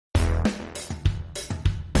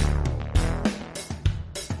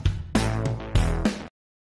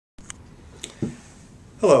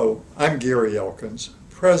Hello, I'm Gary Elkins,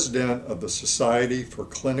 President of the Society for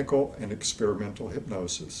Clinical and Experimental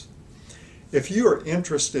Hypnosis. If you are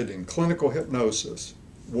interested in clinical hypnosis,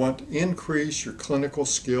 want to increase your clinical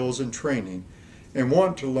skills and training, and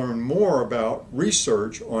want to learn more about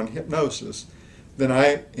research on hypnosis, then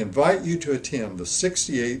I invite you to attend the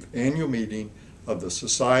 68th annual meeting of the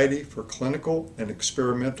Society for Clinical and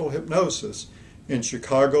Experimental Hypnosis in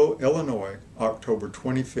Chicago, Illinois, October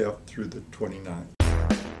 25th through the 29th.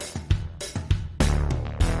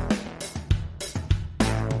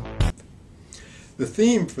 The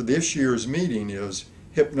theme for this year's meeting is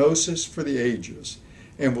Hypnosis for the Ages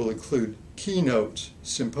and will include keynotes,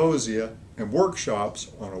 symposia, and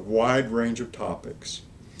workshops on a wide range of topics.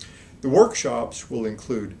 The workshops will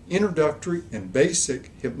include introductory and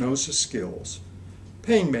basic hypnosis skills,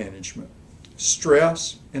 pain management,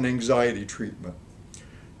 stress and anxiety treatment,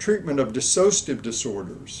 treatment of dissociative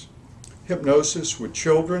disorders, hypnosis with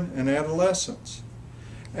children and adolescents,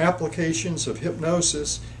 applications of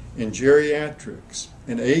hypnosis in geriatrics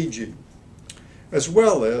and aging, as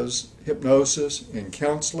well as hypnosis in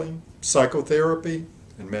counseling, psychotherapy,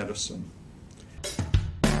 and medicine.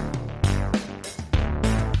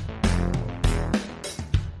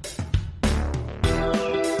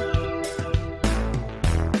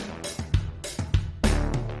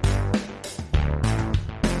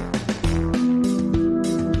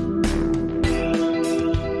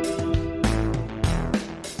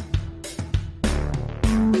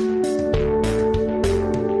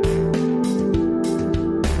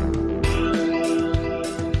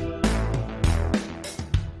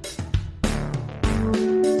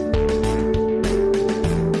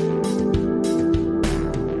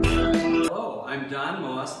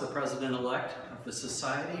 The President-elect of the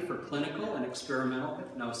Society for Clinical and Experimental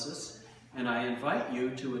Hypnosis, and I invite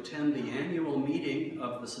you to attend the annual meeting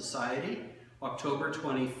of the Society, October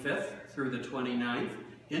 25th through the 29th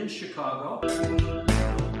in Chicago.